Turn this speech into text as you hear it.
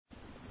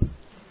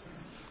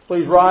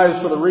Please rise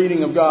for the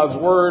reading of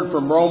God's Word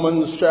from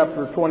Romans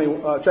chapter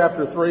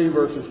 3,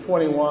 verses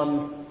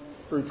 21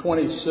 through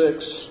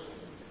 26.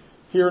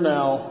 Hear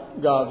now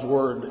God's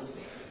Word.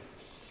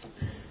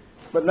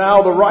 But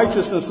now the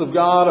righteousness of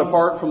God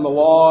apart from the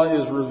law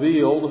is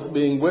revealed,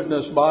 being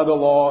witnessed by the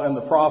law and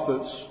the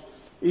prophets,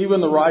 even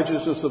the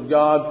righteousness of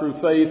God through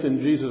faith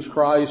in Jesus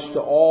Christ to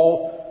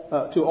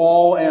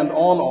all and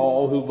on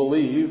all who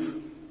believe.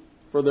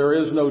 For there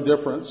is no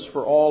difference,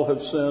 for all have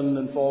sinned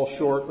and fall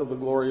short of the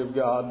glory of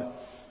God,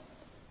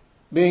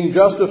 being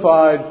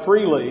justified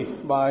freely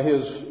by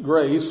His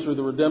grace through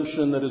the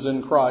redemption that is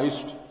in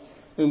Christ,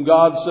 whom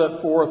God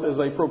set forth as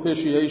a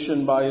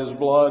propitiation by His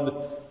blood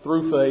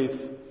through faith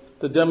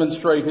to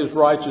demonstrate His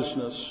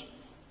righteousness,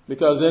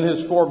 because in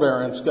His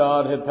forbearance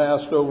God had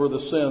passed over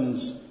the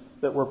sins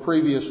that were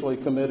previously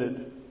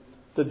committed,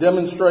 to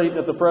demonstrate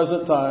at the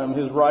present time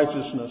His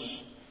righteousness,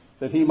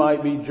 that He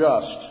might be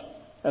just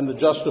and the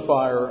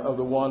justifier of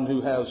the one who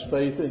has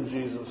faith in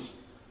Jesus.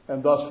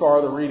 And thus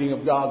far the reading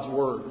of God's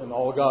Word. And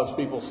all of God's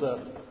people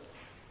said,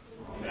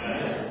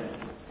 Amen.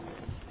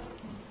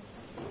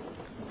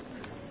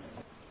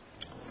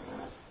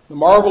 The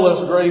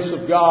marvelous grace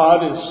of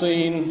God is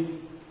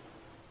seen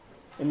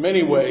in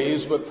many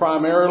ways, but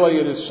primarily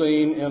it is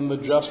seen in the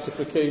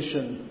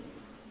justification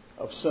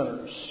of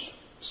sinners.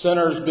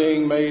 Sinners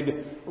being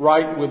made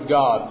right with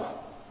God.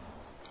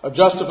 A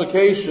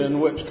justification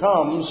which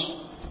comes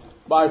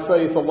by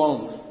faith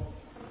alone.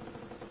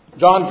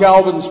 John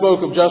Calvin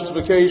spoke of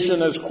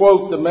justification as,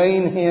 quote, the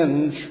main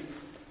hinge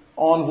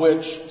on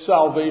which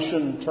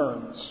salvation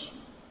turns.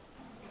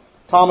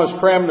 Thomas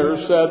Cranmer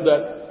said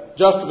that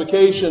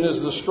justification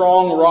is the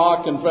strong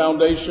rock and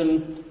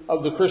foundation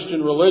of the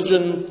Christian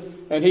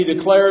religion, and he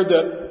declared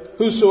that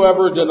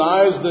whosoever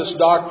denies this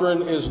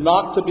doctrine is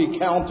not to be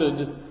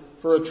counted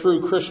for a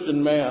true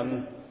Christian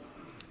man,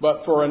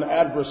 but for an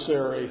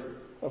adversary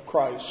of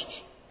Christ.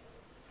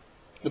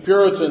 The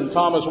Puritan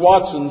Thomas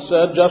Watson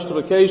said,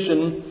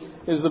 justification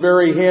is the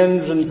very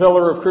hinge and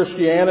pillar of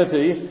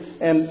Christianity,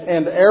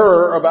 and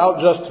error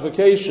about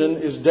justification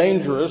is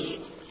dangerous,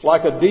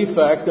 like a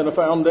defect in a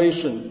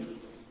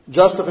foundation.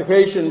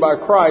 Justification by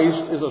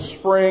Christ is a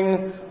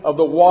spring of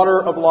the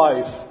water of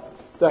life.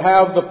 To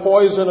have the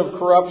poison of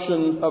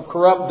corruption, of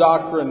corrupt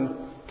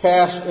doctrine,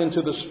 cast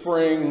into the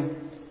spring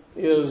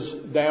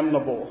is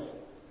damnable.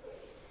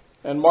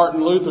 And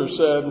Martin Luther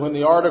said, when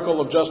the article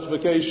of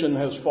justification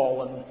has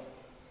fallen,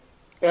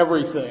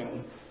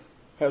 everything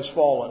has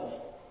fallen.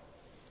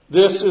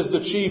 This is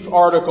the chief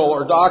article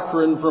or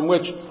doctrine from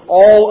which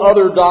all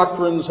other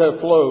doctrines have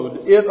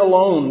flowed. It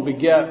alone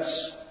begets,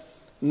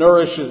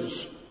 nourishes,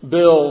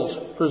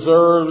 builds,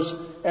 preserves,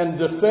 and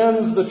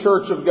defends the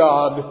church of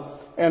God.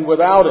 And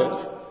without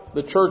it,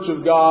 the church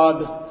of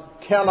God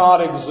cannot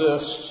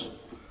exist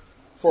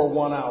for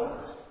 1 hour.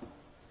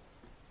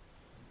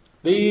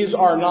 These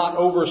are not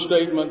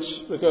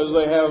overstatements, because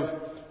they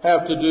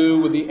have to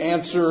do with the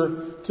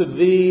answer to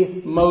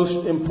the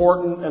most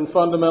important and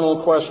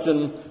fundamental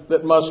question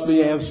that must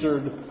be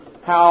answered.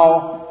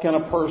 How can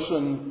a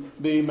person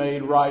be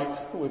made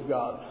right with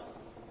God?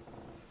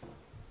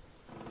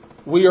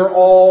 We are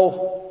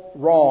all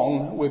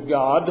wrong with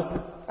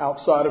God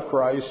outside of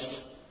Christ,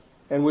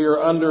 and we are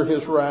under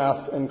His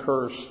wrath and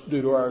curse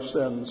due to our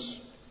sins.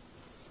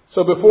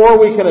 So before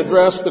we can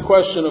address the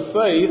question of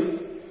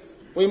faith,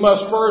 we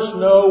must first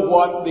know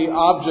what the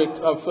object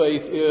of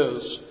faith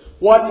is.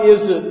 What is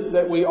it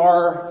that we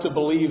are to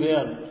believe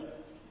in?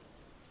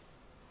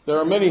 There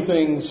are many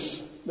things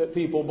that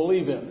people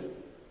believe in.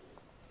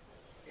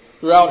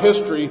 Throughout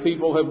history,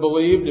 people have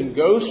believed in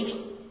ghosts.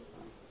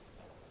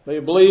 They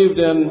have believed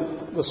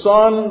in the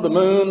sun, the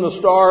moon, the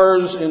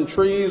stars, in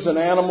trees and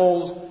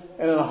animals,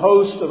 and in a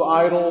host of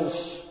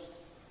idols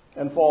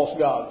and false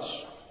gods.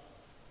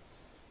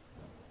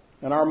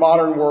 And our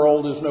modern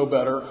world is no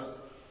better.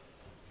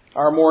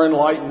 Our more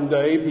enlightened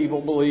day,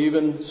 people believe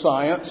in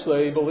science.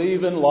 They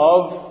believe in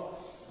love.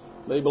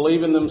 They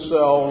believe in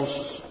themselves.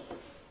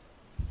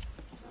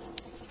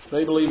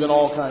 They believe in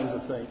all kinds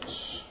of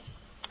things.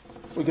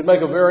 We could make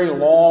a very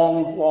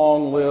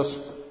long list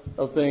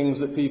of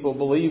things that people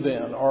believe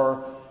in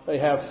or they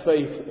have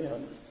faith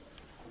in.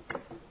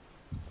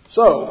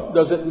 So,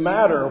 does it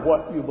matter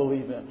what you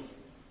believe in?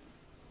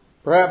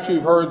 Perhaps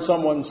you've heard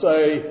someone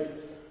say,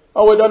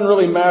 oh, it doesn't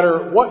really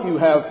matter what you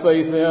have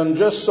faith in,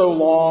 just so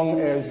long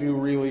as you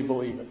really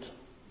believe it.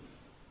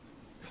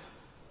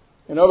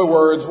 In other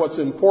words, what's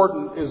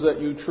important is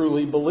that you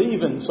truly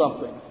believe in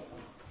something.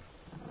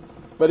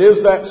 But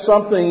is that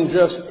something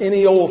just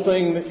any old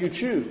thing that you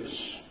choose?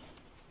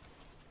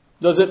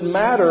 Does it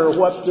matter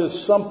what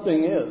this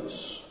something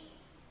is?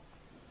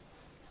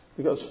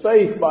 Because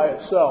faith by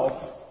itself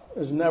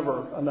is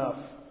never enough.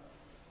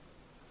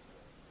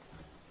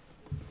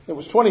 It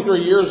was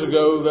 23 years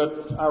ago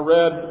that I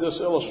read this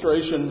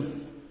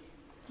illustration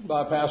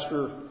by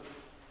Pastor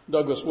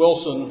Douglas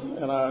Wilson,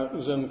 and I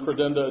was in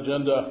Credenda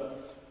Agenda,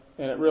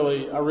 and I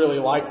really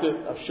liked it.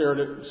 I've shared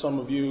it with some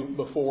of you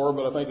before,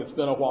 but I think it's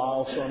been a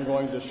while, so I'm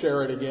going to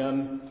share it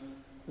again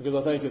because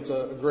I think it's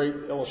a great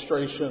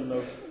illustration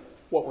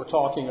what we're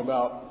talking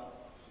about.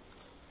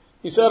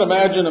 He said,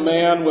 imagine a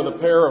man with a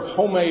pair of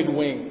homemade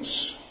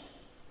wings.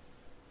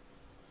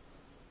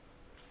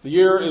 The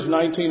year is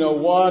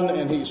 1901,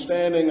 and he's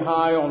standing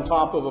high on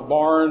top of a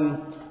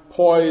barn,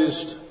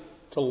 poised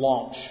to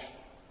launch.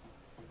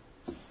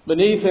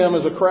 Beneath him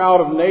is a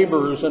crowd of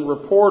neighbors and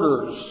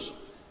reporters,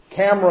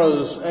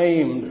 cameras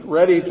aimed,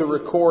 ready to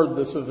record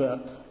this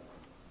event.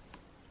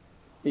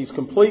 He's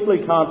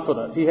completely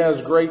confident. He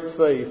has great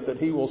faith that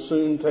he will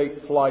soon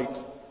take flight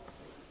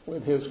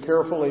with his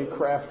carefully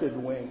crafted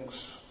wings.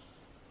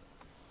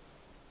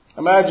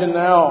 Imagine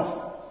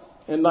now,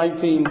 in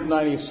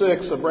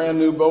 1996, a brand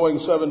new Boeing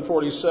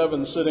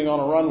 747 sitting on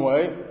a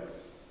runway.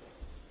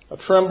 A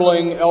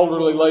trembling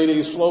elderly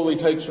lady slowly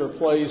takes her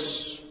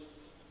place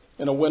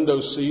in a window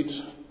seat,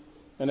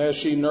 and as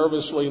she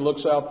nervously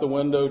looks out the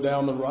window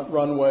down the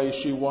runway,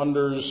 she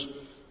wonders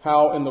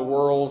how in the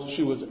world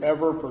she was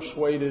ever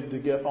persuaded to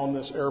get on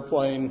this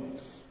airplane.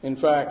 In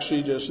fact,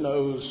 she just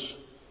knows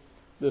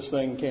this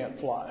thing can't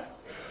fly.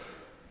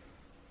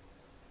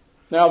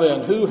 Now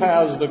then, who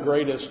has the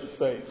greatest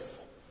faith?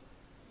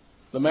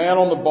 The man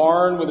on the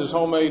barn with his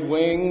homemade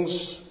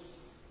wings,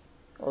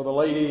 or the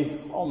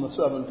lady on the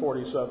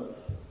 747?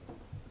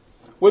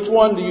 Which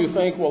one do you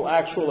think will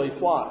actually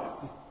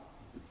fly?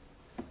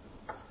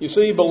 You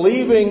see,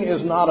 believing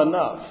is not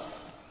enough.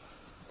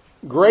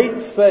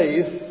 Great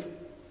faith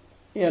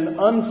in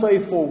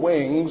unfaithful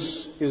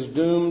wings is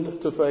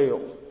doomed to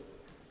fail.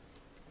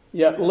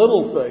 Yet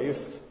little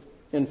faith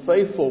in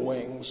faithful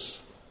wings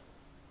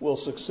will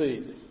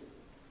succeed.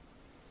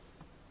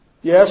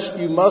 Yes,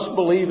 you must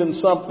believe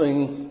in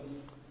something,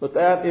 but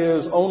that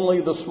is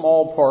only the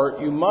small part.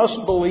 You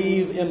must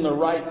believe in the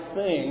right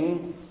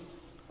thing,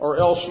 or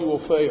else you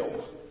will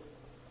fail.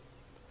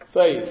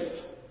 Faith,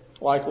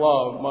 like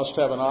love, must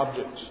have an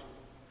object,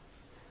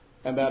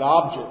 and that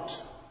object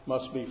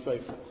must be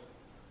faithful.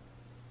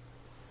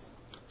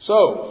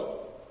 So,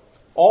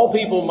 all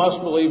people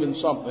must believe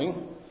in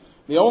something.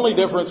 The only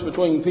difference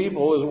between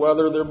people is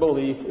whether their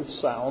belief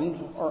is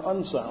sound or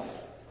unsound.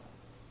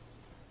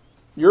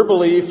 Your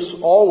beliefs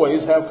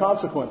always have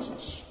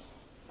consequences.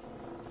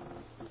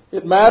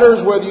 It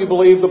matters whether you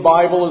believe the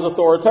Bible is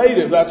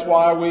authoritative. That's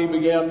why we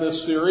began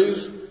this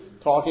series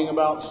talking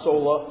about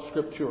sola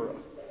scriptura,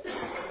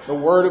 the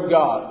Word of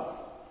God.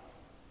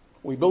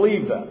 We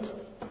believe that.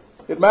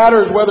 It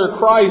matters whether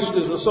Christ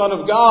is the Son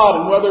of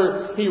God and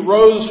whether He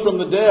rose from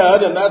the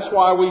dead, and that's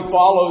why we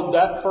followed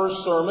that first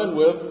sermon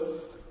with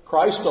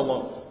Christ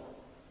alone.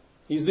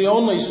 He's the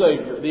only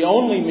Savior, the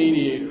only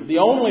mediator, the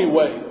only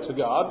way to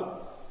God.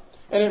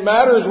 And it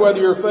matters whether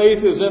your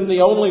faith is in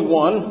the only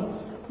one,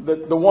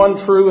 the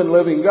one true and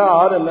living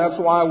God, and that's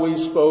why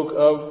we spoke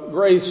of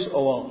grace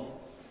alone.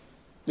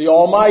 The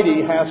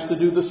Almighty has to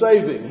do the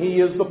saving. He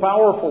is the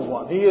powerful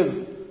one. He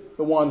is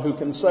the one who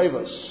can save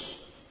us.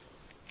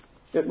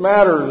 It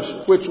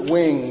matters which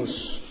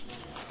wings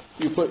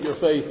you put your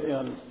faith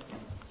in.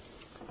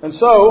 And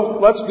so,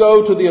 let's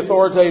go to the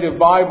authoritative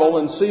Bible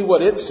and see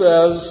what it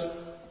says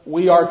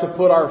we are to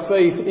put our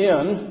faith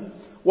in.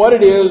 What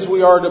it is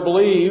we are to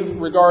believe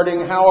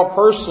regarding how a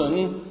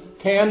person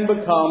can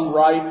become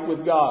right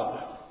with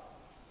God.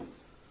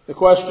 The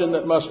question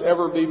that must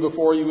ever be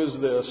before you is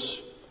this: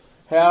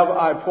 have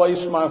I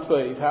placed my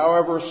faith,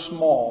 however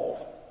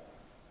small,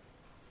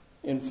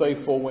 in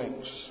faithful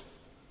wings?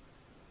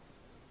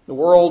 The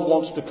world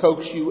wants to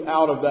coax you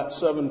out of that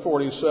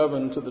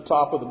 747 to the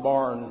top of the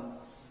barn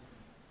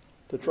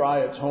to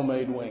try its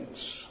homemade wings.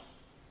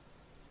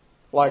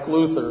 Like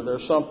Luther,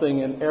 there's something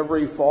in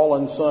every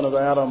fallen son of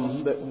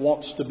Adam that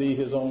wants to be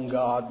his own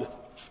God.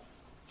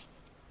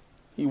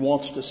 He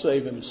wants to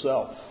save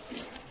himself.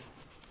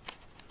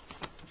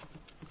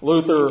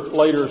 Luther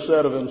later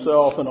said of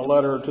himself in a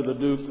letter to the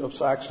Duke of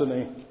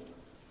Saxony,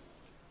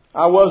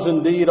 "I was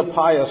indeed a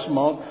pious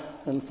monk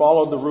and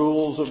followed the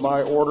rules of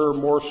my order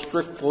more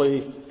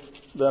strictly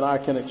than I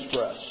can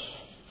express.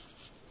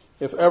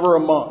 If ever a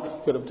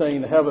monk could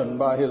obtain heaven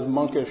by his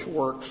monkish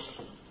works,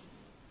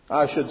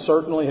 I should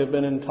certainly have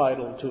been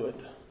entitled to it.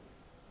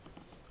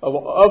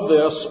 Of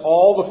this,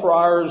 all the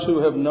friars who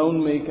have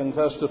known me can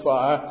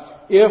testify.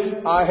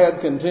 If I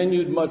had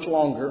continued much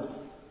longer,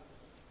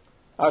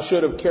 I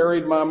should have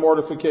carried my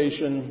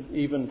mortification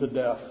even to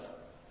death,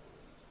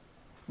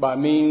 by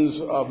means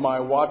of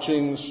my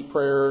watchings,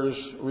 prayers,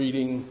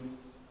 reading,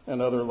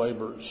 and other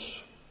labors."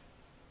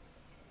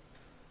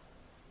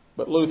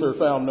 But Luther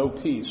found no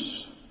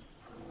peace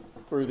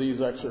through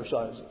these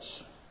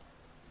exercises.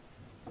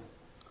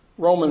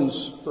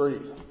 Romans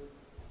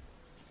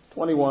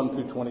 3:21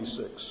 through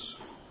 26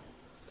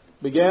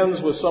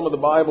 begins with some of the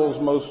Bible's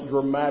most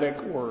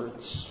dramatic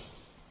words.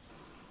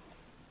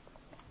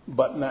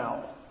 But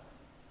now.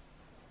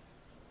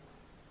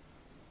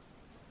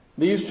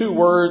 These two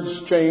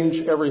words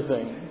change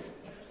everything.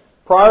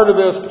 Prior to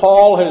this,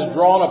 Paul has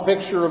drawn a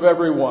picture of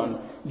everyone.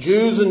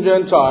 Jews and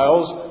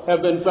Gentiles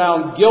have been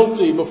found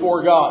guilty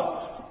before God.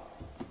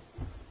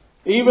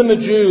 Even the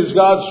Jews,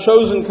 God's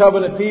chosen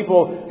covenant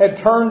people, had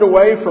turned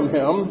away from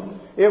Him.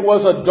 It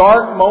was a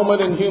dark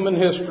moment in human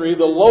history,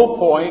 the low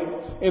point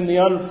in the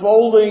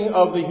unfolding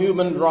of the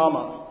human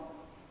drama.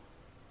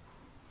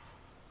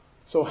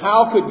 So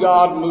how could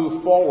God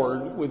move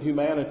forward with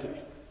humanity?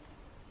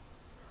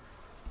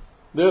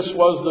 This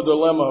was the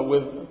dilemma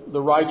with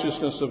the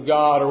righteousness of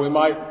God, or we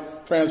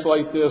might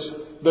translate this,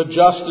 the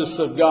justice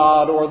of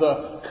God, or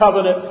the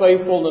covenant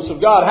faithfulness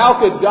of God. How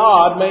could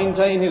God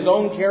maintain His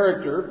own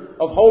character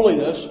of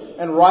holiness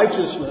and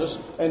righteousness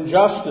and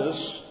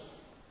justice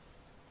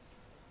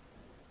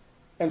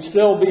and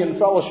still be in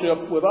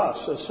fellowship with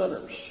us as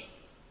sinners?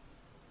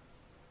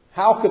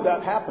 How could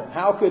that happen?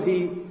 How could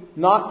He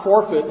not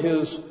forfeit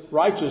His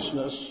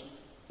righteousness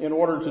in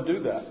order to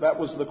do that? That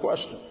was the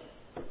question.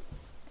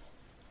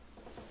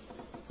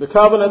 The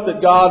covenant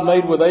that God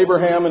made with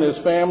Abraham and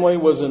his family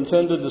was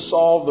intended to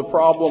solve the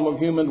problem of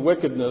human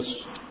wickedness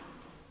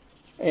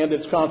and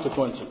its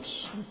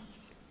consequences.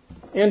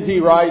 N.T.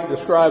 Wright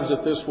describes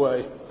it this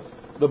way: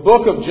 the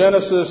book of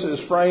Genesis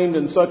is framed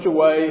in such a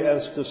way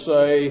as to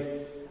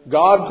say,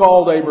 God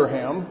called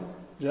Abraham,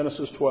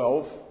 Genesis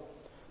 12,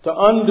 to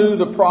undo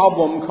the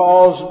problem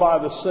caused by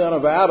the sin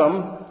of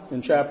Adam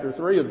in chapter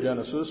 3 of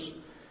Genesis,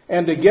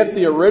 and to get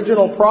the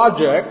original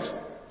project,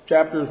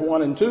 chapters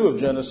 1 and 2 of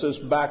Genesis,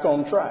 back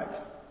on track.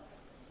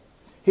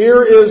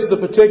 Here is the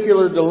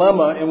particular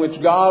dilemma in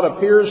which God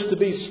appears to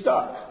be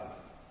stuck.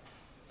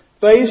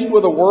 Faced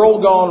with a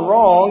world gone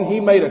wrong, He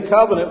made a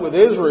covenant with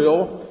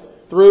Israel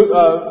through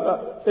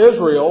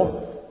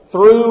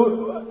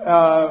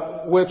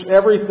which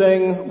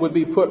everything would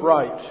be put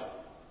right.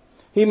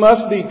 He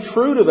must be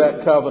true to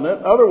that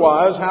covenant,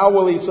 otherwise how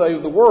will He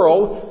save the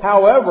world?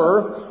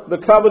 However, the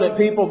covenant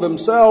people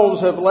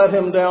themselves have let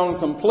Him down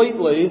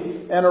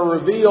completely and are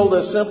revealed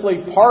as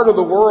simply part of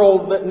the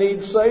world that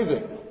needs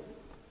saving.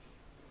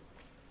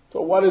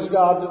 So what is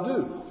God to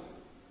do?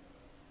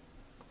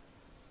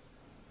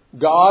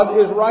 God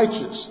is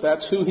righteous.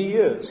 That's who He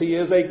is. He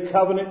is a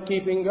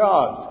covenant-keeping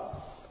God.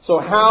 So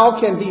how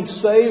can He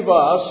save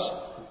us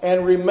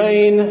and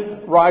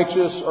remain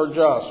righteous or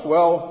just?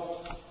 Well,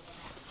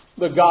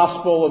 the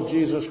gospel of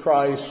Jesus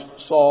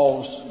Christ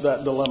solves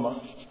that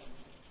dilemma.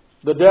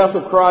 The death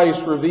of Christ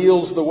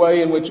reveals the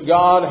way in which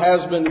God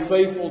has been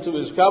faithful to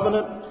His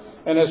covenant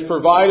and has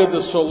provided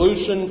the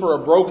solution for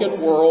a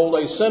broken world,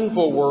 a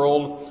sinful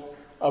world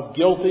of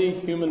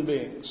guilty human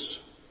beings.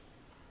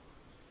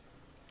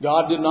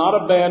 God did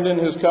not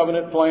abandon His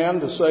covenant plan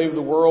to save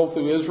the world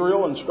through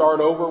Israel and start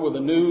over with a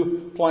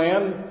new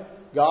plan.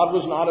 God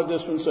was not a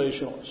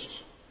dispensationalist.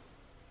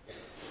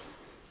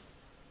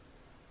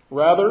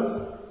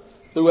 Rather,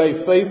 through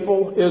a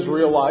faithful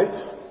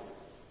Israelite,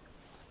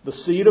 the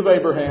seed of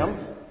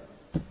Abraham,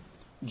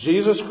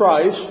 Jesus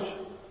Christ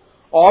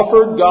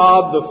offered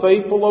God the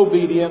faithful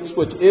obedience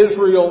which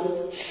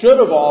Israel should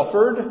have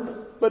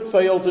offered but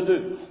failed to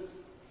do.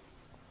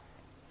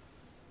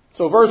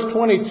 So verse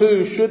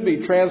 22 should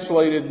be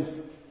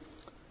translated,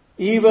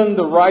 even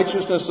the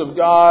righteousness of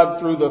God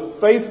through the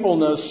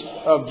faithfulness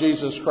of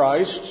Jesus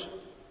Christ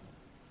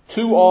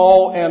to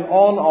all and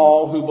on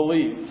all who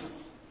believe.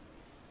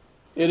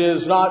 It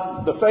is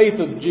not the faith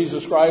of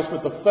Jesus Christ,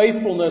 but the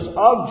faithfulness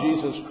of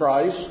Jesus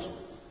Christ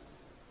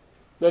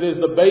that is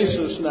the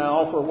basis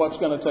now for what's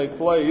going to take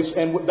place,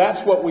 and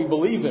that's what we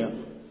believe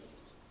in.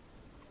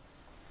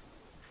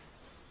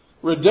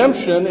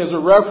 Redemption is a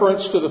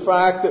reference to the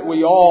fact that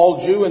we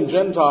all, Jew and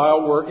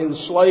Gentile, were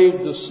enslaved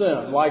to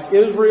sin, like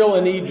Israel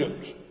in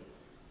Egypt.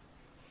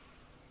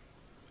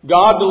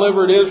 God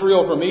delivered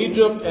Israel from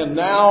Egypt, and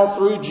now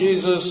through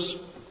Jesus,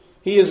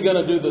 He is going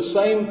to do the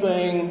same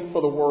thing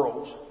for the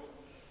world.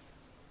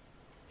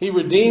 He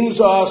redeems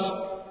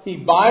us. He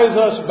buys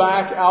us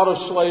back out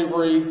of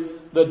slavery.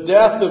 The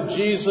death of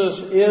Jesus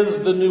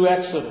is the new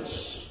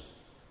Exodus.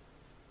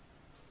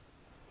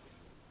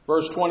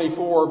 Verse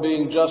 24,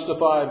 being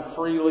justified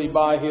freely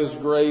by His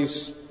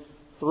grace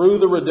through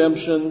the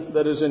redemption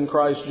that is in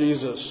Christ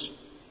Jesus.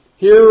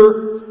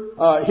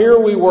 Here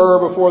we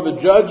were before the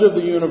judge of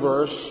the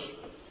universe,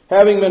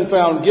 having been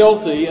found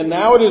guilty, and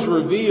now it is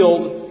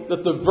revealed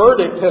that the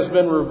verdict has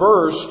been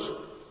reversed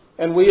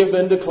and we have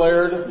been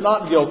declared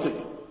not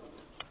guilty.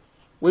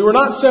 We were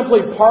not simply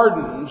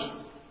pardoned,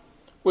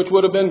 which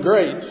would have been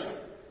great,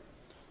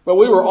 but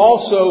we were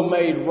also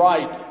made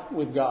right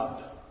with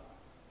God.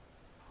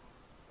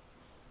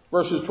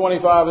 Verses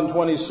 25 and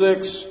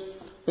 26,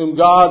 whom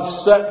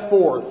God set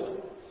forth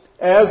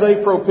as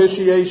a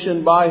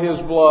propitiation by His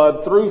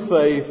blood through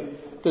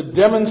faith to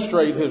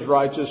demonstrate His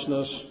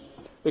righteousness,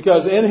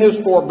 because in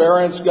His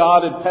forbearance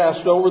God had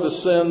passed over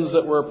the sins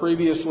that were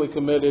previously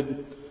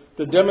committed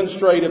to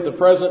demonstrate at the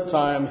present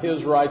time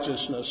His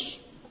righteousness,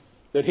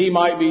 that He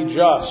might be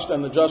just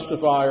and the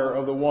justifier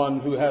of the one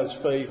who has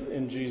faith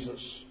in Jesus.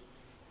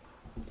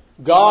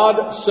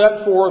 God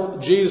set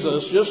forth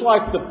Jesus just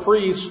like the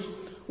priest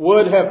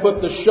would have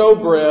put the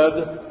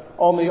showbread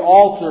on the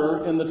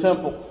altar in the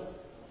temple.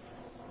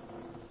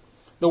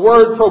 The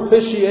word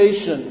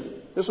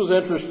propitiation, this was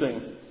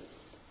interesting.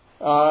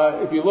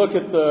 If you look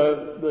at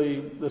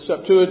the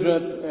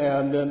Septuagint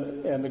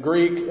and the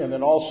Greek and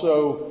then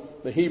also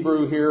the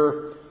Hebrew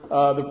here,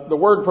 the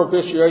word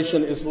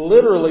propitiation is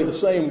literally the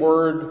same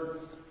word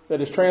that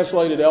is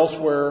translated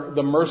elsewhere,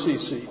 the mercy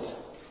seat,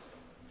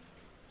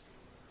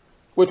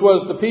 which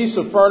was the piece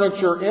of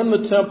furniture in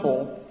the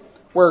temple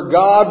where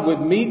God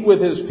would meet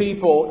with His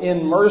people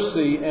in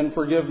mercy and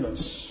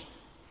forgiveness.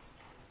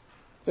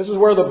 This is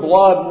where the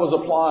blood was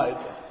applied.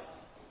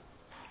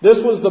 This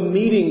was the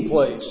meeting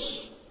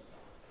place.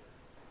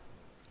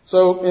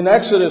 So in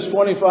Exodus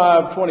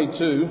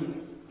 25:22,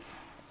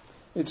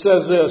 it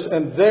says this,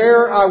 "And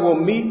there I will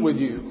meet with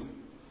you.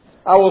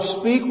 I will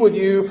speak with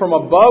you from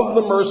above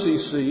the mercy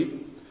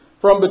seat,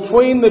 from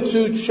between the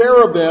two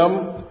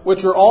cherubim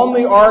which are on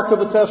the ark of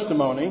the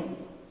testimony,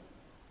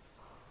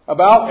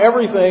 about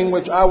everything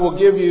which I will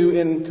give you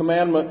in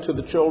commandment to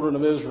the children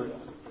of Israel."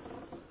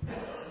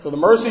 So the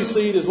mercy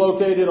seat is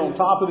located on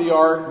top of the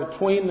ark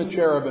between the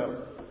cherubim.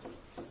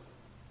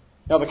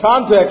 Now the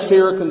context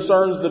here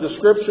concerns the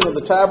description of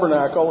the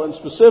tabernacle, and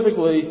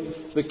specifically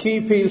the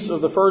key piece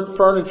of the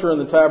furniture in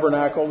the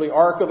tabernacle, the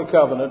Ark of the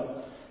Covenant,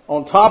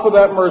 on top of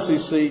that mercy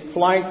seat,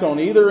 flanked on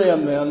either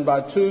end then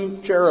by two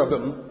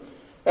cherubim.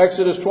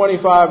 Exodus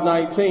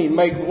 25:19,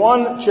 "Make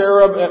one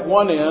cherub at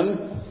one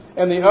end,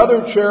 and the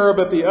other cherub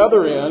at the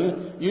other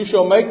end. You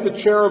shall make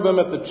the cherubim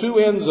at the two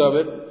ends of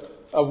it,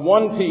 of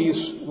one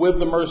piece with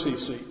the mercy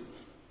seat."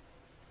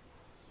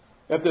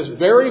 At this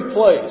very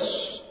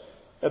place,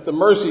 at the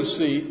mercy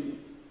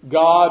seat,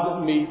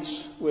 God meets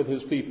with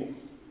His people.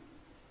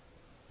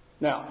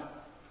 Now,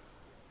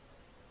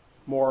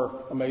 more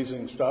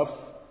amazing stuff.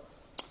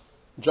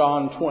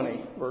 John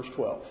 20, verse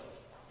 12.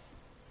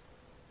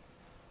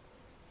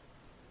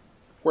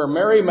 Where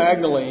Mary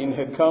Magdalene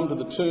had come to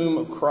the tomb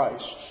of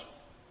Christ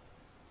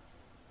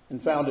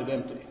and found it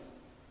empty.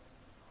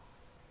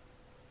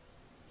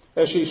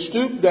 As she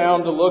stooped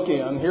down to look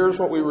in, here's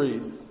what we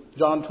read.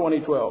 John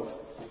 20:12.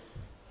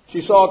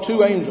 She saw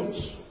two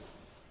angels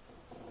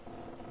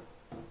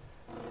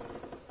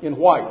in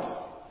white,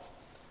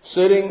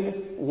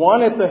 sitting,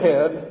 one at the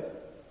head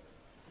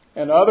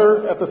and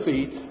other at the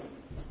feet,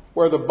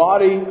 where the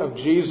body of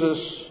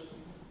Jesus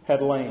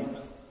had lain.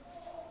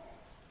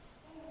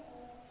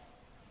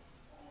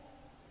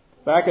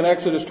 Back in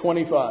Exodus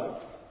 25,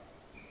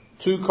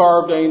 two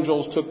carved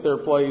angels took their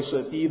place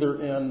at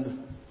either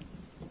end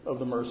of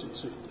the mercy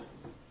seat.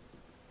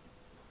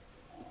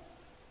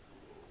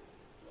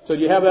 So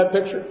do you have that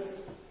picture?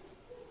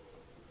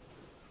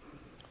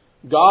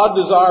 God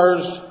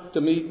desires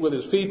to meet with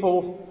His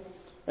people,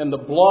 and the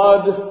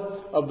blood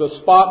of the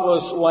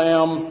spotless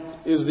Lamb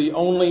is the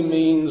only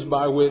means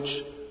by which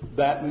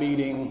that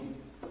meeting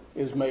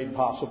is made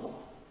possible.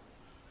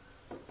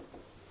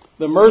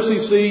 The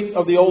mercy seat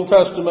of the Old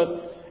Testament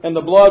and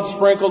the blood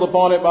sprinkled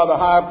upon it by the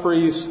high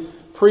priest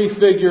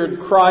prefigured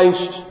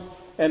Christ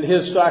and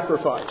His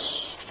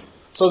sacrifice.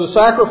 So the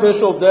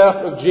sacrificial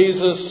death of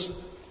Jesus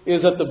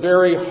is at the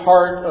very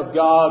heart of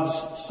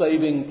God's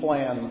saving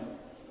plan.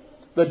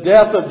 The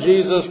death of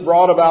Jesus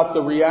brought about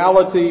the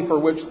reality for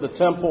which the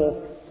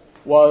temple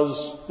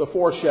was the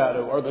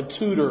foreshadow or the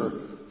tutor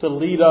to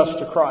lead us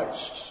to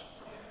Christ.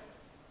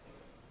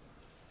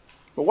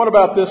 But what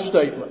about this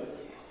statement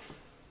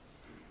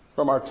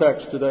from our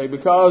text today?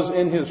 Because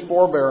in His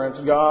forbearance,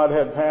 God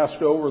had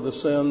passed over the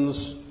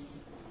sins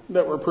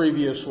that were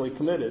previously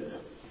committed.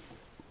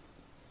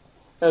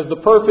 As the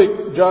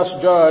perfect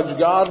just judge,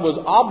 God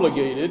was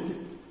obligated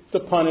to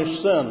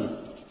punish sin.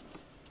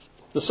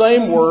 The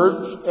same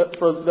word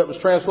that was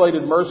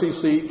translated mercy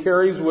seat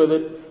carries with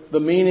it the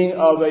meaning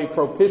of a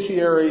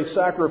propitiatory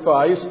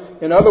sacrifice.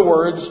 In other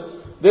words,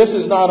 this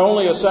is not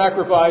only a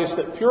sacrifice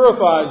that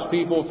purifies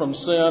people from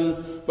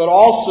sin, but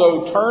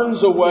also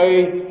turns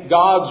away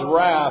God's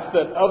wrath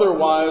that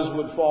otherwise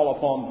would fall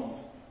upon them.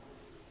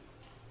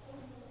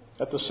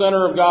 At the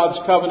center of God's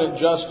covenant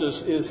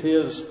justice is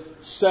His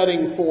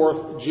setting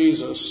forth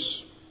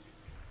Jesus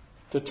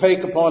to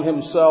take upon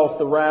Himself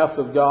the wrath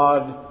of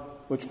God,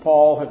 which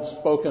Paul had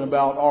spoken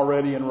about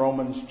already in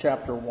Romans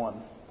chapter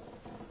 1.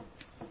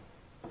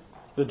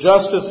 The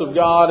justice of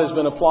God has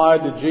been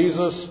applied to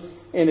Jesus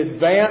in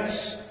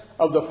advance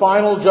of the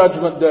final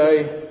judgment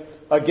day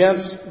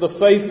against the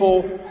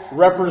faithful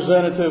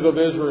representative of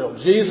Israel.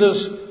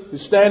 Jesus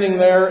is standing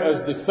there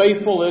as the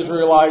faithful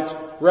Israelites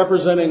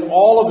representing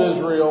all of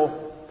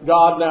Israel.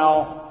 God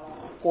now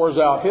pours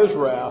out His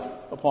wrath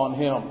upon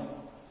Him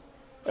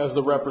as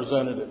the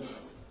representative.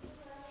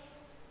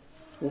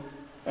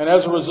 And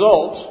as a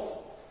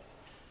result,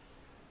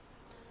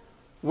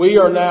 we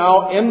are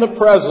now in the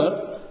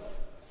present,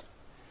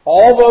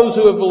 all those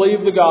who have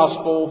believed the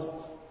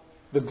gospel,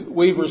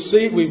 we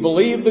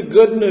believe the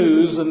good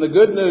news, and the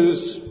good news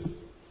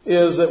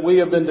is that we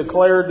have been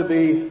declared to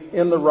be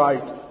in the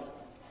right,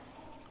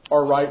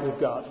 or right with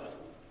God.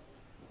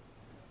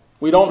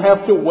 We don't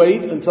have to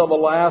wait until the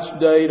last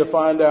day to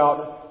find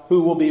out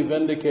who will be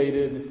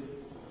vindicated,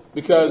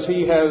 because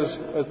He has,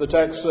 as the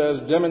text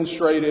says,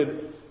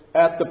 demonstrated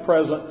at the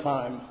present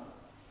time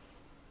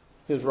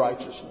His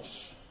righteousness.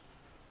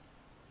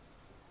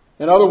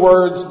 In other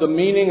words, the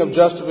meaning of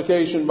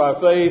justification by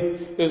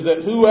faith is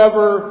that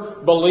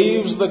whoever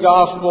believes the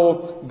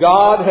gospel,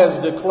 God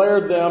has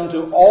declared them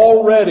to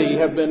already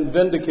have been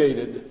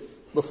vindicated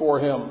before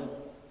Him.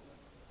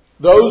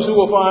 Those who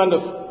will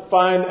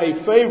find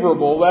a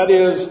favorable, that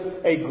is,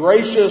 a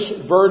gracious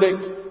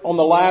verdict on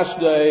the last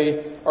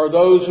day, are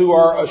those who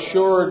are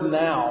assured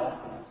now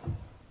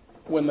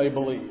when they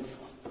believe.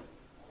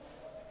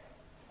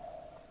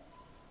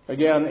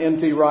 Again,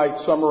 N.T. Wright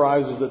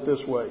summarizes it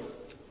this way.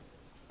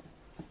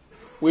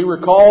 We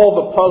recall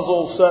the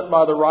puzzle set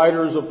by the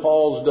writers of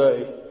Paul's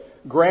day.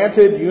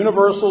 Granted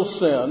universal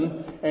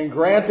sin and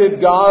granted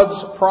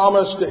God's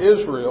promise to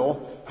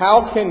Israel,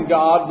 how can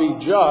God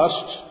be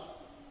just?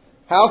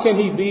 How can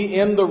He be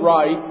in the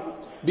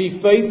right,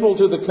 be faithful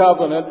to the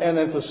covenant, and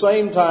at the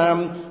same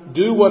time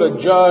do what a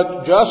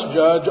just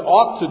judge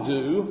ought to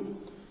do,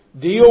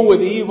 deal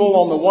with evil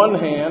on the one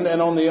hand,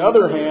 and on the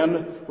other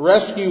hand,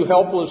 rescue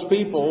helpless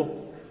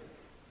people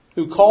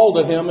who call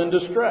to Him in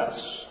distress?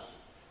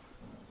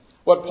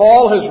 What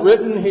Paul has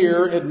written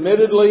here,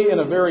 admittedly in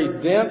a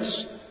very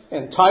dense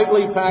and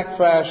tightly packed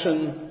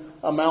fashion,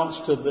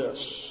 amounts to this.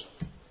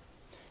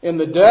 In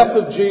the death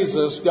of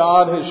Jesus,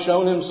 God has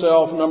shown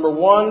Himself, number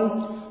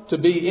one, to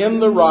be in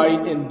the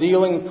right in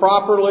dealing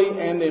properly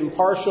and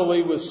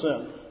impartially with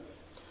sin.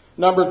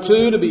 Number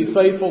two, to be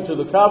faithful to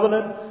the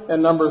covenant.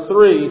 And number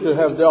three, to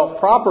have dealt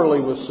properly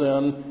with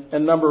sin.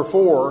 And number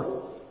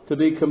four, to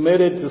be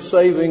committed to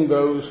saving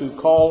those who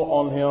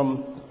call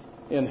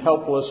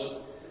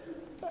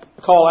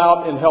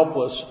out in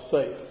helpless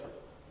faith.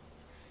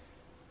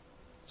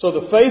 So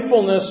the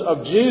faithfulness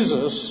of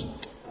Jesus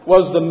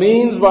was the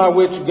means by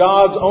which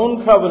God's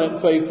own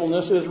covenant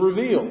faithfulness is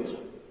revealed.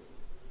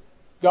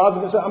 God's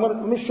going to say,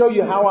 let me show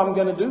you how I'm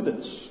going to do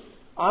this.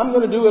 I'm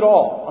going to do it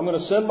all. I'm going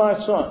to send my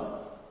Son.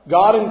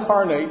 God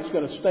incarnate is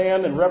going to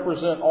stand and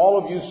represent all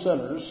of you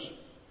sinners.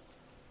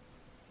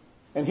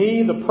 And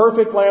He, the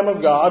perfect Lamb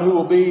of God, who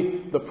will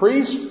be the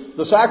priest,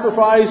 the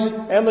sacrifice,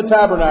 and the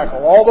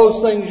tabernacle. All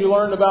those things you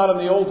learned about in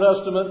the Old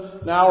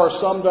Testament now are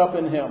summed up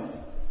in Him.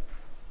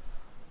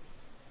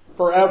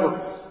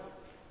 Forever.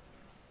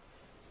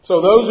 So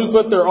those who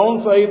put their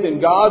own faith in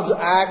God's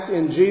act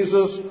in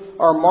Jesus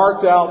are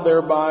marked out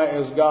thereby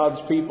as God's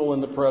people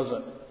in the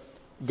present.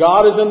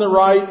 God is in the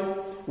right.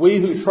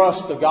 We who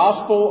trust the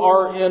gospel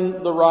are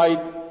in the right.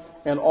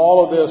 And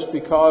all of this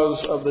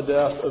because of the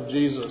death of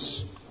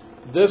Jesus.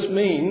 This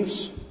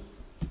means,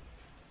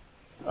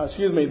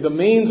 the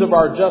means of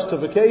our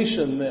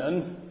justification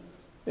then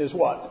is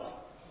what?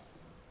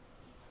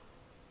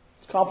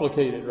 It's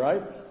complicated,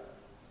 right?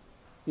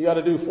 You got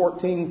to do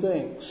 14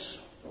 things.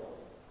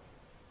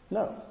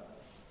 No.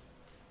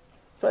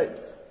 Faith.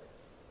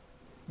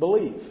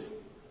 Believe.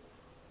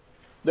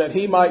 That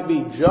He might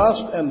be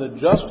just and the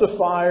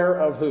justifier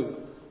of who?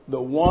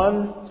 The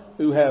one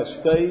who has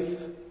faith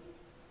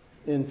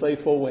in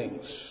faithful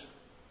wings.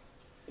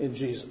 In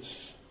Jesus.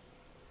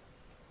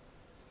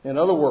 In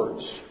other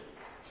words,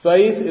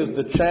 faith is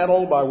the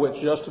channel by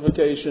which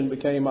justification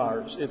became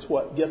ours. It's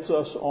what gets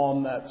us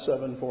on that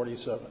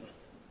 747.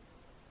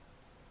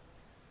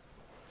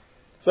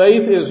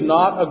 Faith is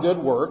not a good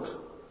work,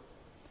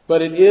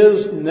 but it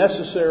is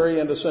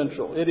necessary and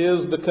essential. It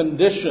is the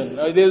condition.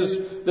 It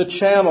is the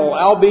channel,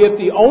 albeit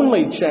the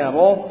only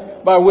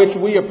channel, by which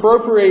we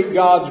appropriate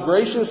God's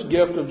gracious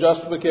gift of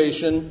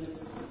justification.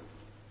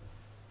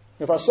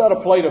 If I set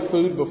a plate of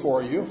food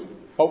before you,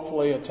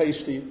 hopefully a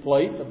tasty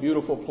plate, a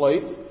beautiful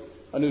plate,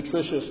 a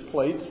nutritious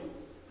plate,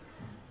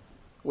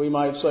 we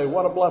might say,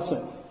 what a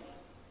blessing.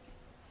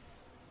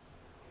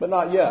 But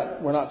not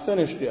yet. We're not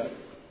finished yet.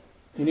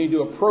 You need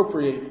to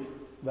appropriate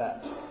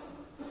that.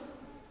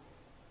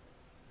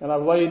 And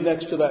I've laid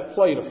next to that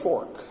plate a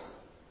fork.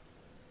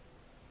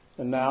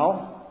 And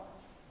now,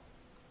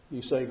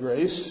 you say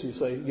grace, you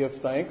say give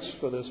thanks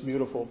for this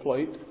beautiful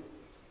plate.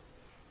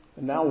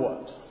 And now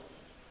what?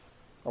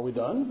 Are we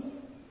done?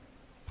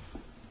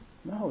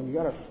 No, you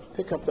got to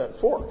pick up that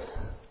fork.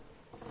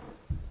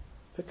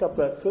 Pick up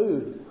that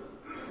food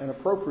and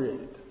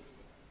appropriate it.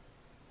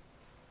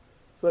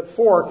 So that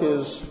fork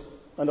is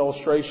an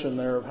illustration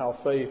there of how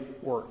faith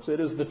works. It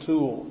is the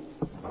tool.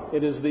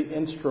 It is the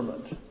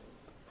instrument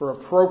for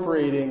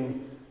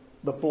appropriating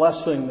the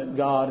blessing that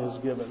God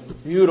has given. The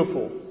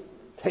beautiful,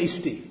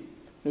 tasty,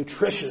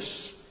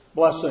 nutritious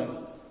blessing.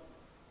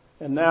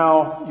 And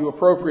now you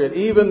appropriate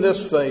even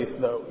this faith,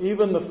 though,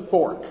 even the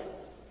fork,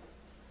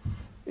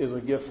 is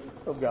a gift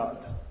of God.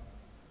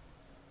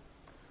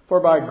 For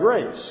by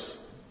grace,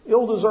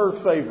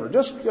 ill-deserved favor,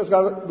 just because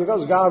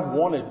God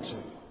wanted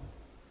to.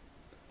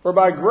 For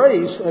by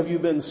grace have you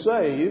been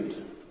saved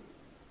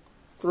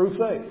through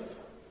faith.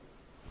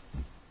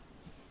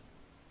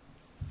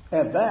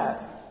 And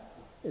that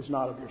is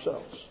not of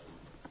yourselves.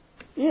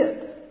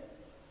 The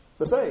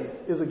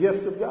faith, is a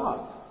gift of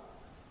God.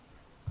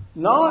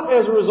 Not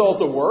as a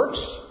result of works,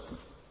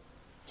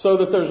 so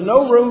that there's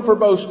no room for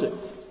boasting.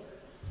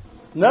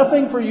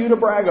 Nothing for you to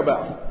brag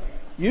about.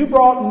 You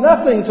brought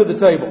nothing to the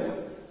table.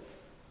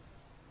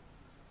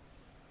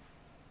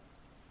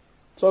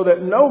 So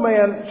that no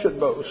man should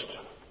boast.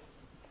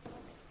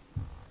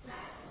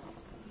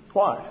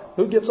 Why?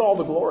 Who gets all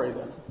the glory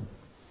then?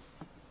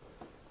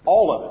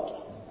 All of it.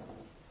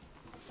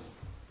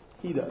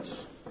 He does.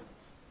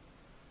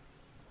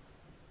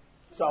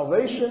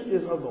 Salvation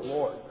is of the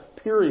Lord.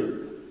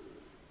 Period.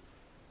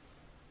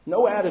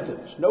 No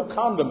additives, no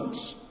condiments.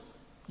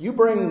 You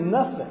bring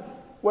nothing.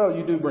 Well,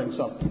 you do bring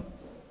something.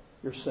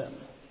 Your sin.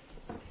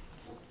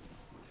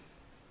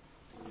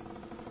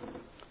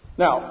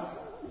 Now,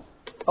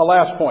 a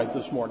last point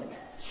this morning.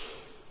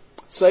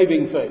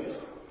 Saving faith.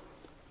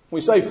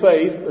 When we say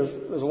faith,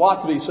 there's a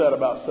lot to be said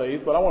about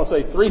faith, but I want to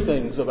say three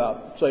things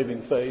about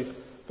saving faith.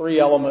 Three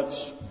elements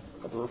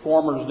that the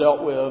Reformers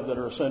dealt with that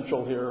are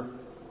essential here,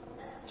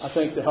 I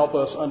think, to help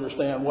us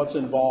understand what's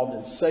involved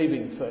in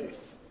saving faith.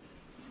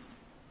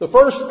 The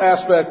first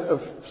aspect of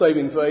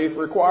saving faith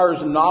requires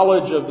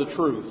knowledge of the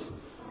truth.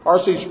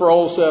 R.C.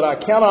 Sproul said, "I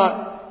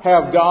cannot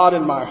have God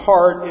in my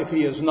heart if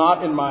He is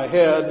not in my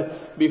head.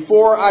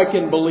 Before I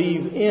can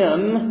believe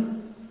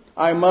in,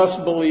 I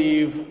must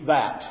believe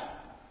that."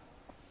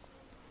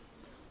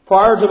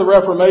 Prior to the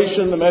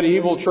Reformation, the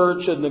medieval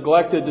church had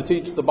neglected to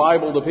teach the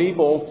Bible to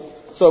people,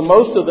 so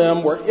most of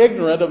them were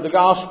ignorant of the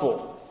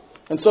gospel.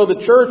 And so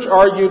the church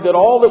argued that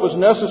all that was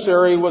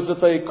necessary was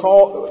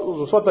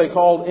what they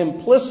called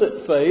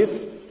implicit faith,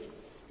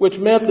 which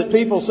meant that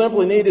people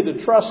simply needed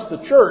to trust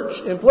the church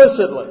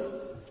implicitly.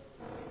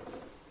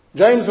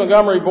 James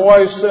Montgomery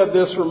Boyce said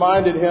this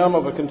reminded him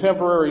of a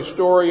contemporary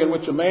story in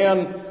which a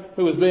man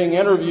who was being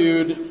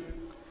interviewed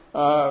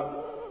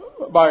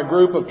by a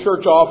group of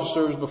church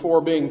officers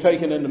before being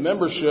taken into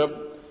membership,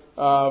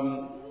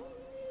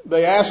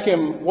 they asked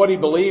him what he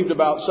believed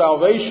about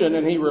salvation,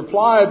 and he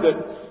replied that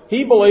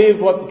he believed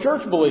what the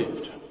church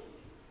believed.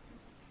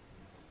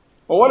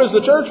 "Well, what does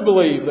the church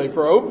believe?" they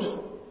probed.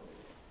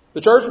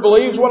 "The church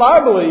believes what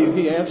I believe,"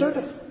 he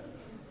answered.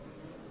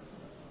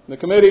 The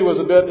committee was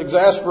a bit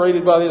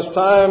exasperated by this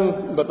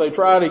time, but they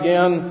tried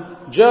again.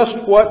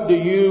 "Just what do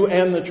you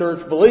and the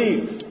church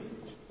believe?"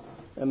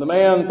 And the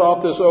man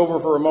thought this over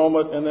for a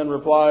moment and then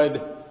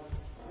replied,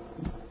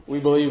 "We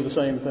believe the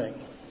same thing."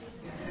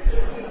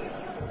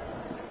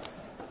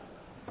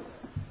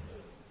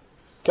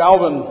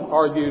 Calvin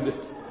argued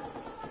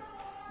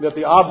that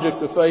the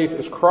object of faith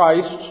is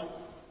Christ,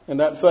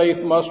 and that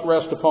faith must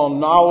rest upon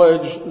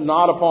knowledge,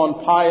 not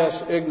upon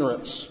pious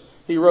ignorance.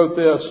 He wrote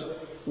this,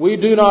 "We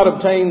do not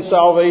obtain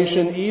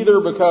salvation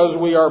either because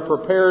we are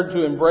prepared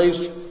to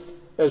embrace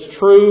as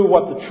true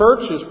what the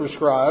church has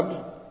prescribed,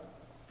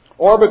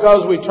 or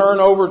because we turn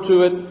over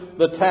to it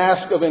the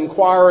task of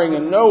inquiring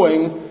and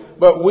knowing,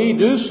 but we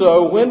do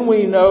so when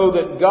we know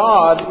that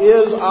God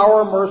is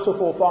our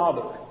merciful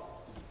Father,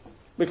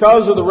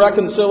 because of the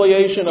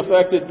reconciliation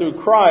effected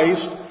through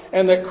Christ,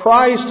 and that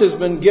Christ has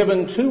been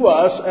given to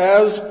us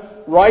as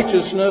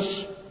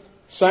righteousness,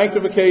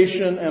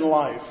 sanctification, and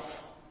life.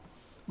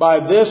 By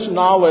this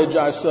knowledge,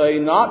 I say,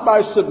 not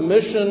by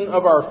submission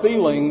of our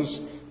feelings,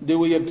 do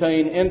we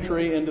obtain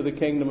entry into the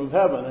kingdom of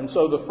heaven." And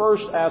so the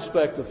first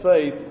aspect of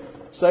faith,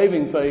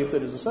 saving faith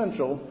that is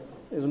essential,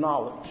 is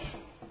knowledge.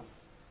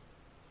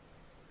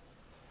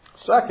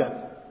 Second,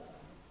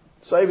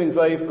 saving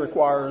faith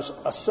requires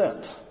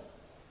assent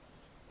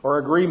or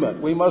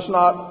agreement. We must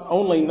not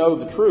only know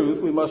the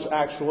truth, we must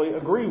actually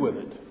agree with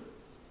it.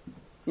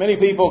 Many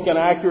people can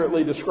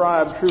accurately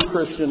describe true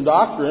Christian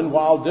doctrine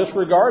while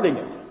disregarding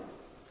it.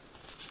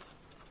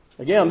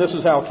 Again, this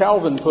is how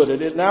Calvin put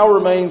it. "It now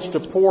remains to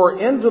pour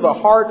into the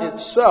heart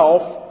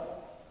itself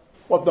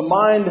what the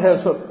mind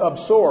has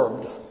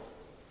absorbed.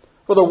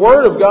 For the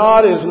Word of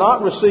God is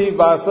not received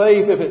by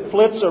faith if it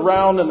flits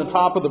around in the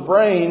top of the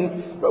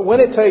brain, but when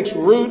it takes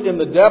root in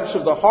the depths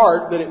of the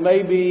heart, that it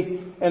may be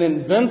an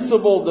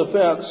invincible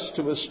defense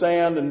to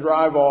withstand and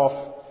drive off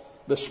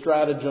the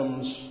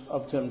stratagems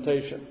of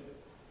temptation."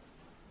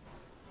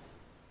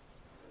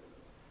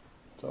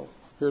 So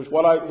here's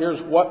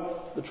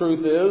what the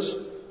truth is,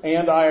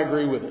 and I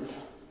agree with it.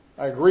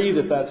 I agree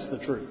that that's the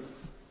truth.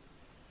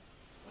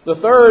 The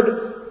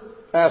third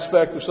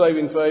aspect of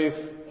saving faith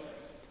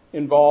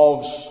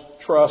involves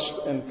trust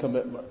and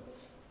commitment.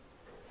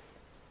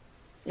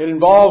 It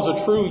involves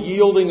a true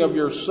yielding of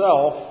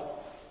yourself.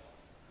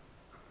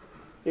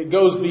 It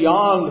goes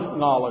beyond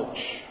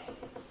knowledge.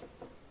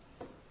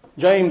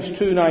 James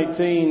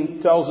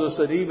 2:19 tells us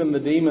that even the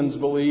demons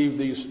believe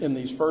in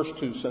these first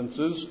two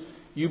senses.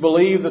 You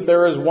believe that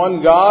there is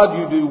one God,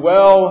 you do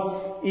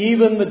well.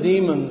 Even the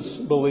demons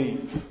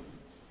believe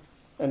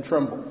and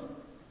tremble.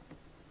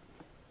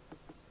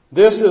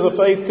 This is a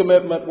faith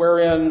commitment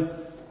wherein,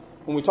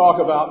 when we talk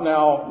about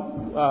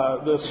now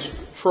this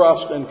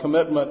trust and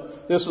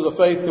commitment, this is a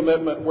faith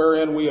commitment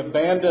wherein we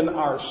abandon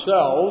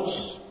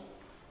ourselves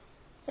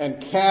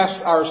and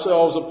cast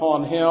ourselves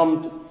upon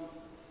Him,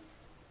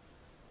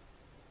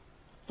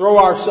 throw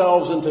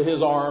ourselves into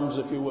His arms,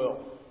 if you will.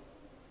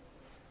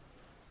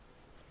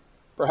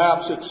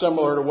 Perhaps it's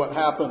similar to what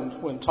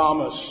happened when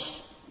Thomas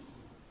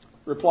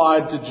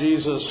replied to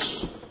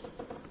Jesus'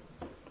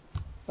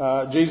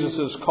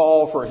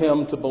 call for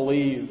him to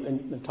believe.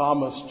 And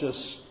Thomas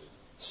just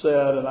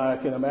said, and I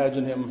can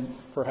imagine him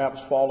perhaps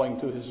falling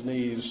to his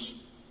knees,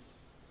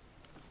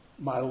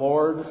 "My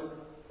Lord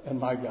and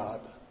my God."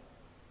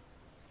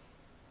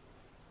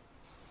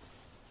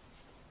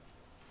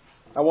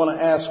 I want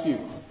to ask you,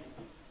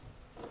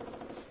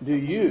 do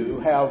you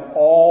have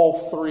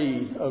all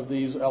three of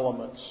these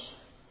elements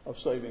of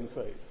saving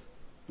faith?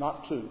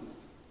 Not two,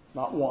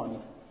 not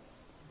one,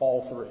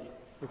 all three.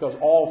 Because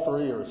all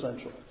three are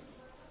essential.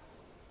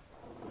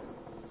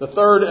 The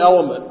third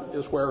element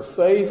is where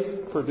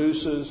faith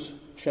produces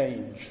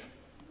change.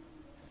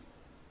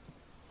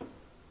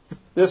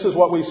 This is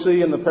what we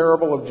see in the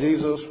parable of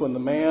Jesus when the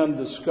man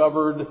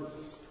discovered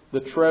the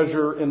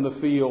treasure in the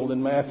field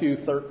in Matthew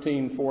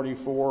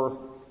 13:44.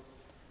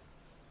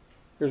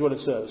 Here's what it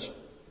says.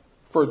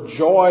 For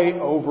joy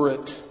over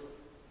it,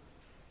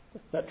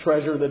 that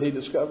treasure that he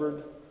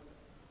discovered,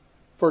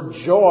 for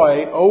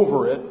joy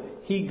over it,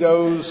 he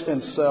goes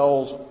and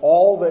sells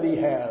all that he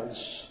has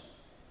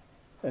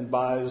and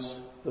buys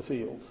the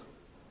field.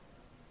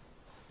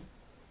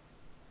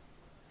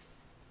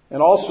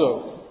 And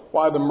also,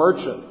 why the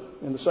merchant,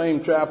 in the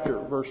same chapter,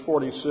 verse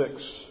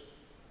 46,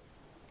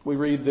 we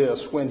read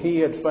this, when he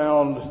had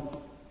found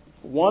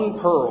one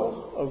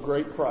pearl of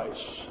great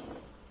price,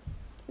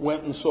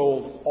 went and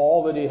sold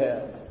all that he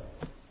had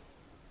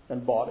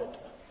and bought it.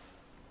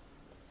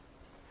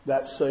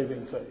 That's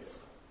saving faith.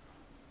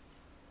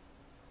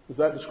 Does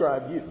that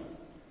describe you?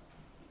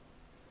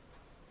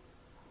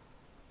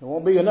 It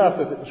won't be enough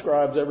if it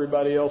describes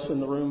everybody else in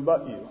the room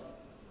but you.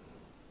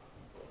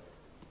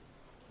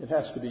 It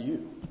has to be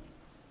you.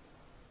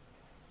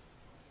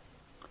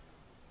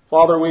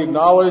 Father, we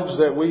acknowledge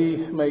that we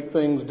make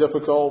things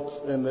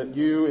difficult and that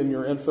you, in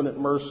your infinite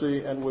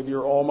mercy and with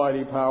your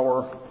almighty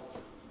power,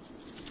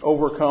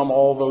 overcome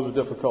all those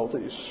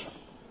difficulties.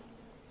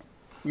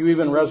 You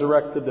even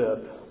resurrect the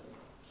dead.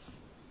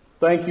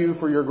 Thank you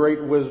for your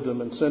great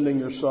wisdom in sending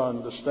your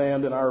Son to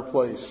stand in our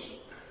place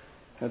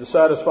and to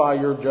satisfy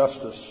your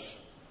justice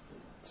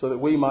so that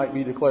we might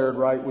be declared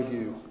right with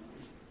you.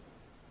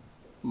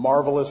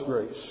 Marvelous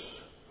grace.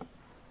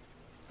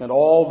 And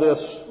all this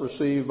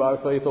received by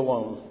faith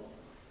alone.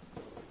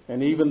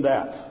 And even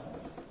that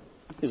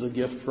is a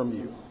gift from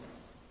you.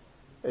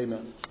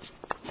 Amen.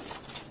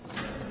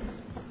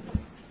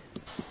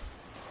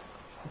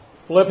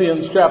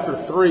 Philippians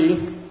chapter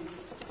 3,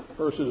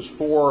 verses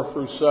 4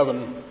 through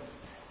 7.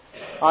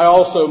 I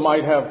also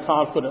might have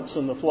confidence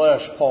in the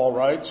flesh, Paul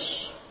writes.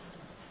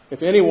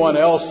 If anyone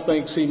else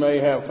thinks he may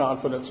have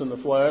confidence in the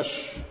flesh,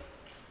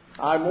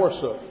 I more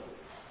so.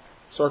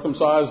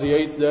 Circumcised the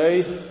 8th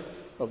day,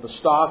 of the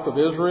stock of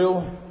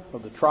Israel,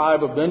 of the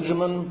tribe of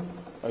Benjamin,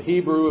 a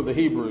Hebrew of the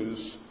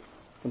Hebrews.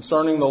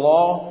 Concerning the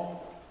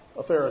law,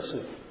 a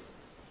Pharisee.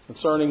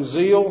 Concerning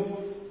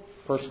zeal,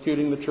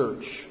 persecuting the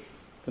church.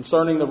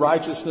 Concerning the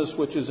righteousness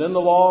which is in the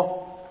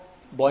law,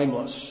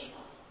 blameless.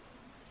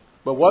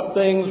 But what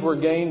things were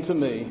gained to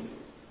me,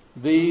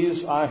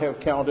 these I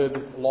have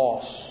counted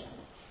loss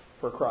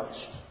for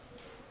Christ.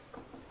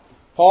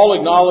 Paul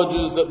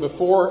acknowledges that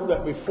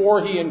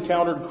before he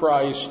encountered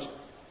Christ,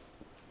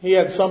 he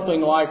had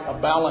something like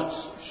a balance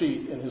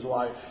sheet in his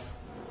life,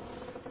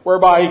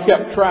 whereby he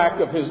kept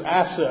track of his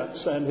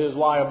assets and his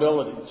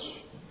liabilities.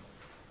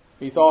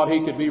 He thought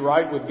he could be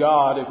right with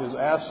God if his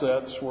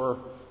assets were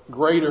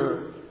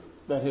greater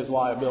than his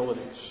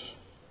liabilities.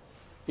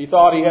 He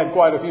thought he had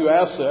quite a few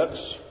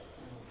assets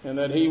and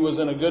that he was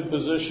in a good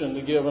position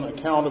to give an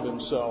account of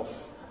himself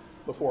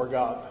before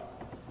God.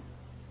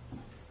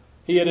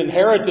 He had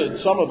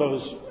inherited some of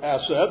those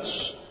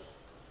assets,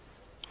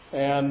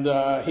 and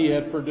he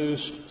had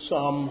produced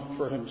some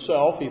for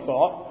himself, he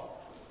thought.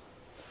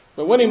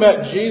 But when he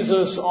met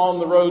Jesus on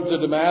the road to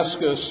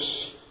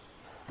Damascus,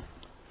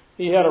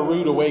 he had a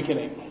rude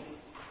awakening.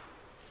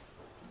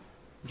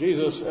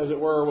 Jesus, as it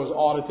were, was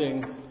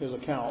auditing his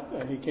account,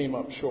 and he came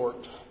up short.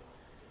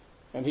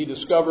 And he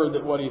discovered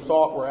that what he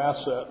thought were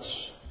assets,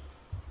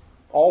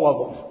 all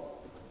of them,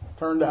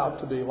 turned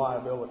out to be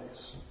liabilities.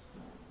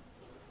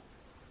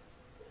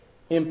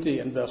 Empty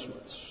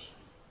investments.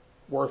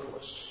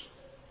 Worthless.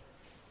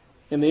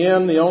 In the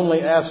end, the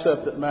only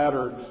asset that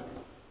mattered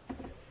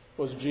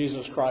was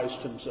Jesus Christ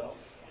himself.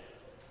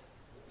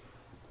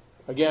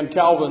 Again,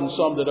 Calvin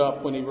summed it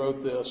up when he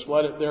wrote this.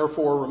 Let it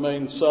therefore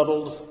remain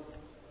settled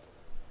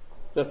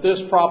that this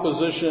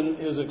proposition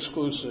is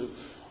exclusive,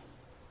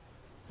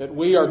 that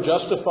we are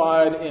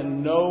justified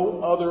in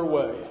no other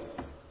way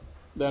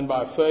than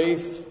by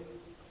faith,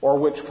 or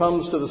which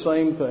comes to the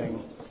same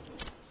thing,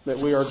 that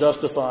we are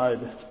justified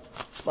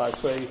by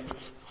faith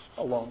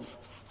alone.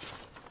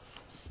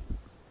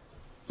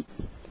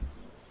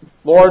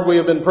 Lord, we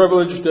have been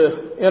privileged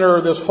to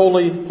enter this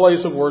holy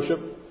place of worship.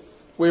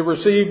 We have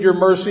received your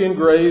mercy and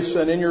grace,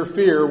 and in your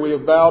fear we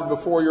have bowed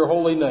before your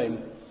holy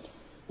name.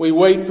 We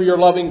wait for your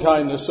loving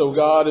kindness, O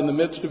God, in the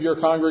midst of your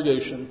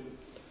congregation.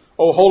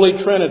 O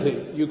Holy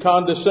Trinity, you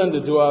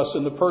condescended to us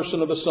in the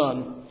person of the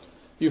Son.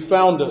 You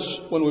found us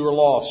when we were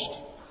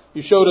lost.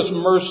 You showed us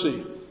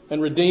mercy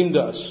and redeemed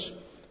us.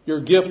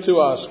 Your gift to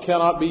us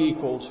cannot be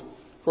equaled,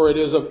 for it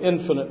is of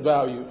infinite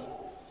value.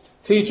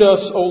 Teach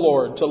us, O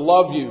Lord, to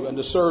love you and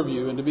to serve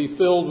you and to be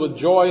filled with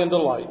joy and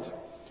delight.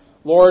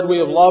 Lord, we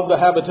have loved the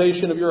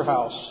habitation of your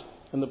house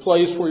and the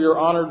place where your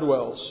honor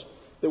dwells,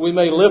 that we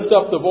may lift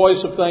up the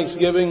voice of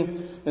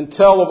thanksgiving and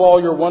tell of all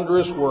your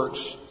wondrous works.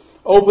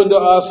 Open to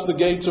us the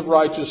gates of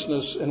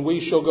righteousness, and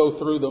we shall go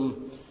through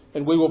them,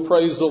 and we will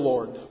praise the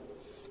Lord.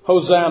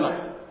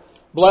 Hosanna!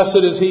 Blessed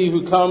is he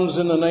who comes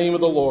in the name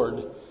of the Lord,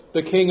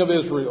 the King of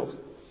Israel.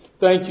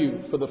 Thank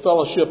you for the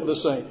fellowship of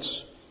the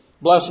saints.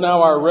 Bless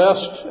now our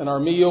rest and our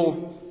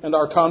meal and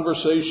our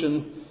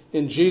conversation.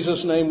 In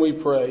Jesus' name we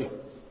pray.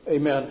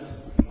 Amen.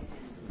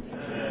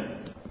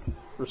 Amen.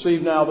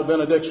 Receive now the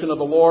benediction of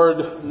the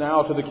Lord,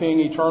 now to the King,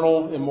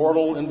 eternal,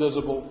 immortal,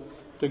 invisible,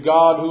 to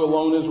God who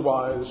alone is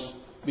wise,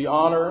 be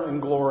honor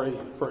and glory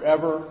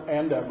forever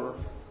and ever.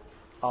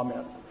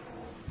 Amen.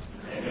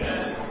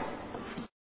 Amen.